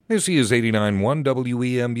This is 89.1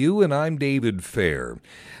 WEMU, and I'm David Fair.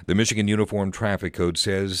 The Michigan Uniform Traffic Code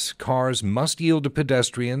says cars must yield to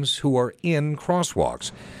pedestrians who are in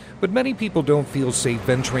crosswalks. But many people don't feel safe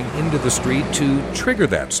venturing into the street to trigger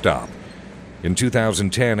that stop. In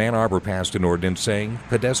 2010, Ann Arbor passed an ordinance saying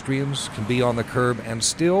pedestrians can be on the curb and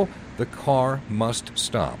still the car must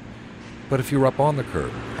stop. But if you're up on the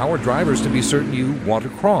curb, how are drivers to be certain you want to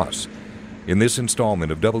cross? In this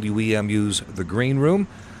installment of WEMU's The Green Room,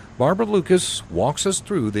 Barbara Lucas walks us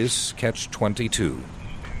through this catch-22.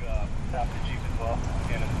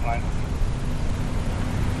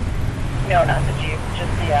 No, not the Jeep,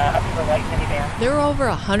 just the white minivan. There are over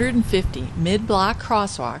 150 mid-block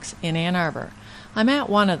crosswalks in Ann Arbor. I'm at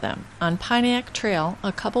one of them, on Pineack Trail,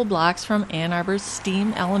 a couple blocks from Ann Arbor's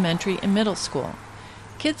Steam Elementary and Middle School.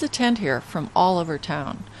 Kids attend here from all over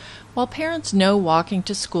town. While parents know walking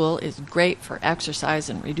to school is great for exercise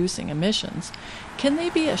and reducing emissions, can they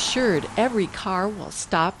be assured every car will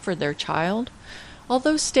stop for their child?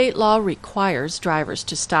 Although state law requires drivers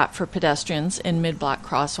to stop for pedestrians in mid-block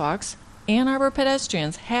crosswalks, Ann Arbor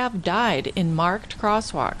pedestrians have died in marked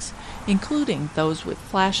crosswalks, including those with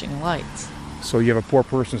flashing lights. So you have a poor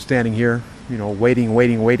person standing here,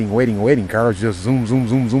 waiting. Cars just zoom, zoom,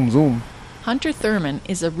 zoom, zoom, zoom. Hunter Thurman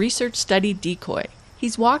is a research study decoy.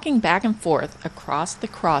 He's walking back and forth across the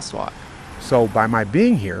crosswalk. So by my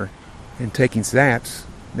being here and taking snaps,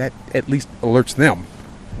 that at least alerts them.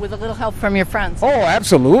 With a little help from your friends. Oh,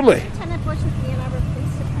 absolutely. Lieutenant Bush with the Ann Arbor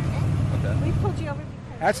Police Department. Okay. We pulled you over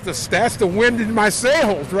because... That's the wind in my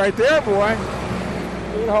sails right there, boy.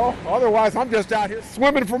 Otherwise I'm just out here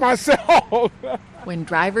swimming for myself. When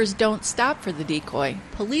drivers don't stop for the decoy,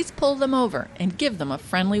 police pull them over and give them a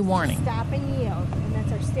friendly warning. Stop and yield. And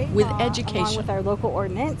that's our state with law, education. Along with our local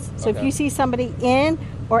ordinance. So Okay. if you see somebody in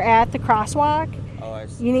or at the crosswalk,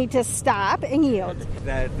 you need to stop and yield.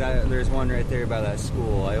 That there's one right there by that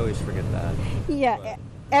school. I always forget that. Yeah,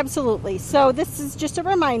 absolutely. So this is just a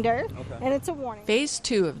reminder, and it's a warning. Phase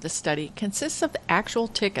 2 of the study consists of actual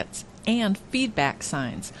tickets and feedback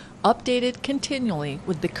signs, updated continually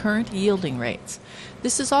with the current yielding rates.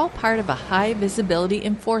 This is all part of a high-visibility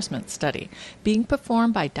enforcement study being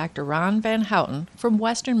performed by Dr. Ron Van Houten from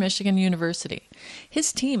Western Michigan University.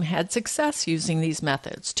 His team had success using these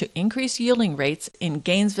methods to increase yielding rates in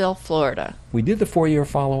Gainesville, Florida. We did the 4-year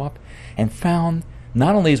follow-up and found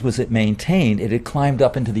not only was it maintained, it had climbed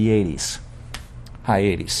up into the 80s, high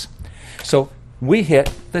 80s. So we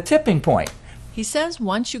hit the tipping point. He says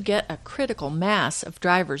once you get a critical mass of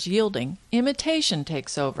drivers yielding, imitation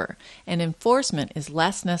takes over, and enforcement is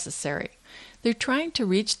less necessary. They're trying to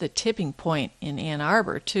reach the tipping point in Ann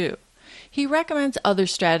Arbor, too. He recommends other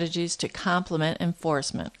strategies to complement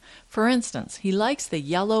enforcement. For instance, he likes the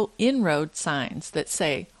yellow in-road signs that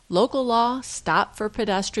say, "Local law, stop for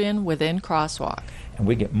pedestrian within crosswalk." And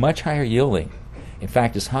we get much higher yielding. In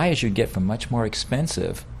fact, as high as you get from much more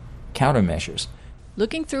expensive countermeasures.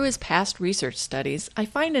 Looking through his past research studies, I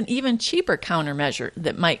find an even cheaper countermeasure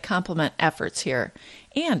that might complement efforts here,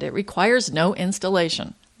 and it requires no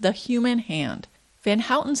installation: the human hand. Van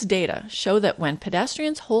Houten's data show that when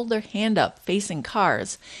pedestrians hold their hand up facing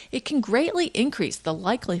cars, it can greatly increase the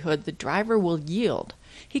likelihood the driver will yield.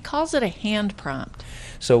 He calls it a hand prompt.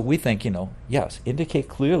 So we think, yes, indicate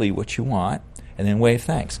clearly what you want, and then wave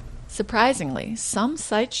thanks. Surprisingly, some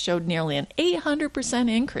sites showed nearly an 800%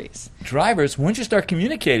 increase. Drivers, once you start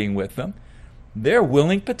communicating with them, they're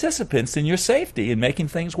willing participants in your safety and making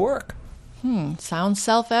things work. Sounds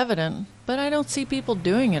self-evident, but I don't see people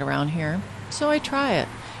doing it around here. So I try it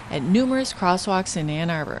at numerous crosswalks in Ann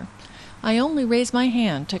Arbor. I only raise my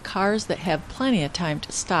hand to cars that have plenty of time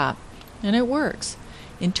to stop, and it works.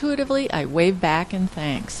 Intuitively, I wave back in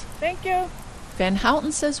thanks. Thank you. Van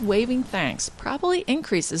Houten says waving thanks probably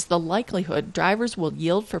increases the likelihood drivers will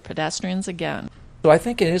yield for pedestrians again. So I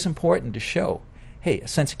think it is important to show, hey, a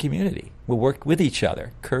sense of community. We'll work with each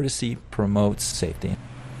other. Courtesy promotes safety.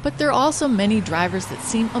 But there are also many drivers that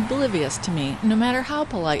seem oblivious to me, no matter how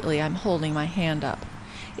politely I'm holding my hand up.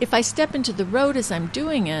 If I step into the road as I'm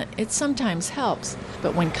doing it, it sometimes helps.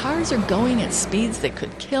 But when cars are going at speeds that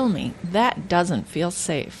could kill me, that doesn't feel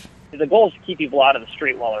safe. The goal is to keep people out of the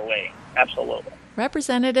street while they're waiting. Absolutely.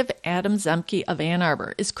 Representative Adam Zemke of Ann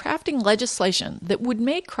Arbor is crafting legislation that would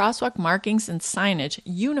make crosswalk markings and signage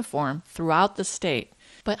uniform throughout the state.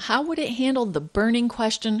 But how would it handle the burning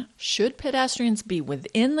question, should pedestrians be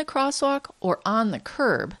within the crosswalk or on the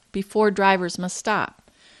curb before drivers must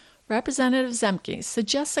stop? Representative Zemke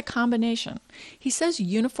suggests a combination. He says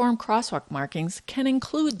uniform crosswalk markings can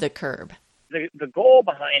include the curb. The goal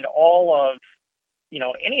behind all of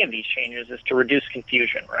any of these changes is to reduce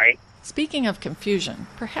confusion, right? Speaking of confusion,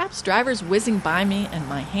 perhaps drivers whizzing by me and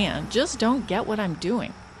my hand just don't get what I'm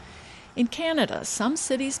doing. In Canada, some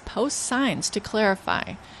cities post signs to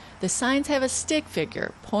clarify. The signs have a stick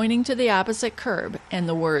figure pointing to the opposite curb and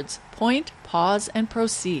the words point, pause, and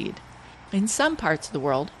proceed. In some parts of the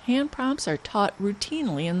world, hand prompts are taught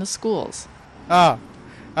routinely in the schools. Arigatou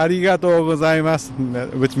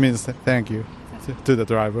gozaimasu, which means thank you to the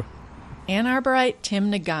driver. Ann Arborite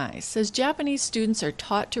Tim Nagai says Japanese students are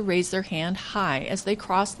taught to raise their hand high as they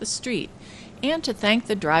cross the street and to thank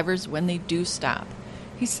the drivers when they do stop.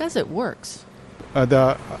 He says it works.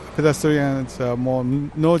 The pedestrians are more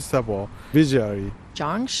noticeable visually.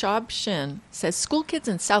 Jong Shab Shin says school kids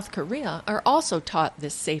in South Korea are also taught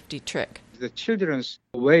this safety trick. The children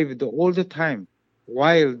wave all the time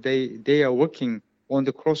while they are walking on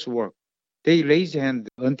the crosswalk. They raise hand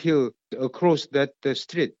until across that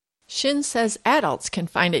street. Shin says adults can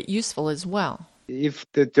find it useful as well. If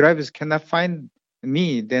the drivers cannot find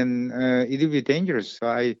me, then it will be dangerous. So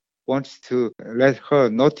I want to let her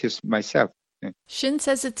notice myself. Shin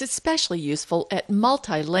says it's especially useful at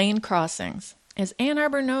multi-lane crossings. As Ann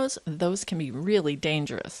Arbor knows, those can be really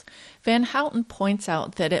dangerous. Van Houten points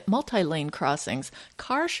out that at multi-lane crossings,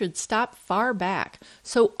 cars should stop far back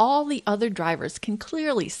so all the other drivers can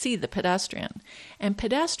clearly see the pedestrian. And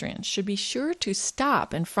pedestrians should be sure to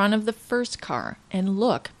stop in front of the first car and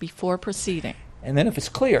look before proceeding. And then if it's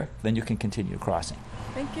clear, then you can continue crossing.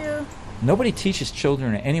 Thank you. Nobody teaches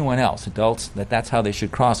children or anyone else, adults, that that's how they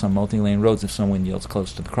should cross on multi-lane roads if someone yields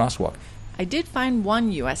close to the crosswalk. I did find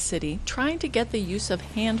one U.S. city trying to get the use of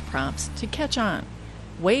hand prompts to catch on.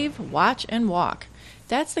 Wave, watch, and walk.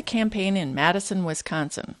 That's the campaign in Madison,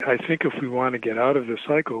 Wisconsin. I think if we want to get out of this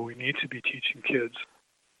cycle, we need to be teaching kids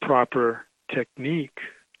proper technique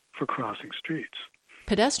for crossing streets.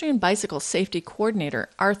 Pedestrian bicycle safety coordinator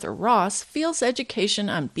Arthur Ross feels education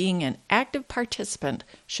on being an active participant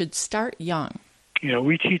should start young.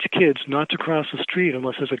 We teach kids not to cross the street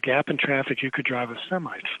unless there's a gap in traffic you could drive a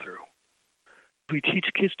semi through. We teach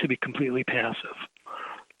kids to be completely passive.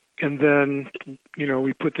 And then,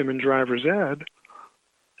 we put them in driver's ed,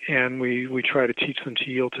 and we try to teach them to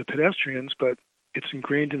yield to pedestrians, but it's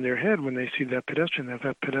ingrained in their head when they see that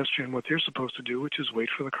pedestrian what they're supposed to do, which is wait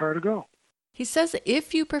for the car to go. He says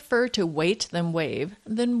if you prefer to wait than wave,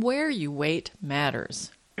 then where you wait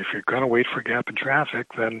matters. If you're going to wait for a gap in traffic,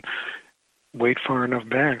 then wait far enough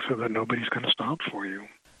back so that nobody's going to stop for you.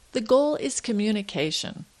 The goal is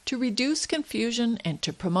communication, to reduce confusion and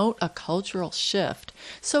to promote a cultural shift,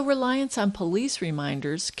 so reliance on police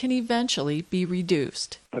reminders can eventually be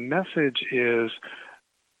reduced. The message is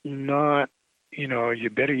not, you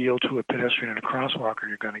better yield to a pedestrian in a crosswalk or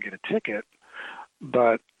you're going to get a ticket,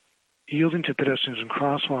 but yielding to pedestrians and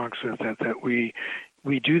crosswalks is that we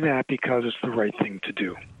do that because it's the right thing to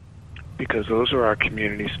do, because those are our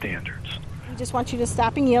community standards. We just want you to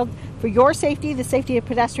stop and yield for your safety, the safety of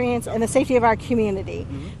pedestrians, and the safety of our community.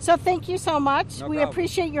 Mm-hmm. So thank you so much. We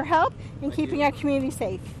appreciate your help in keeping our community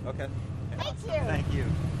safe. Okay. Thank you. Thank you.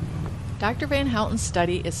 Dr. Van Houten's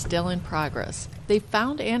study is still in progress. They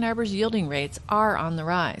found Ann Arbor's yielding rates are on the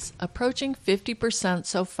rise, approaching 50%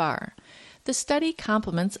 so far. The study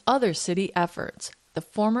complements other city efforts. The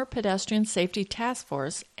former Pedestrian Safety Task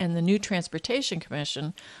Force and the new Transportation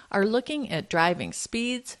Commission are looking at driving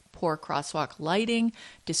speeds, poor crosswalk lighting,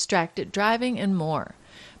 distracted driving, and more.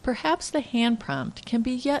 Perhaps the hand prompt can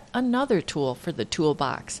be yet another tool for the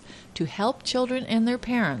toolbox to help children and their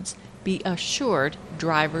parents be assured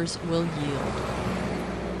drivers will yield.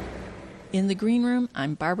 In the Green Room,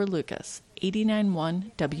 I'm Barbara Lucas,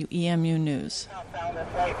 89.1 WEMU News.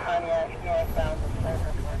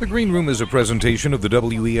 The Green Room is a presentation of the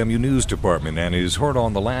WEMU News Department and is heard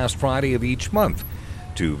on the last Friday of each month.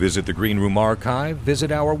 To visit the Green Room archive,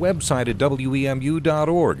 visit our website at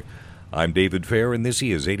WEMU.org. I'm David Fair, and this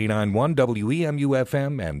is 89.1 WEMU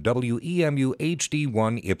FM and WEMU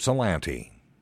HD1 Ypsilanti.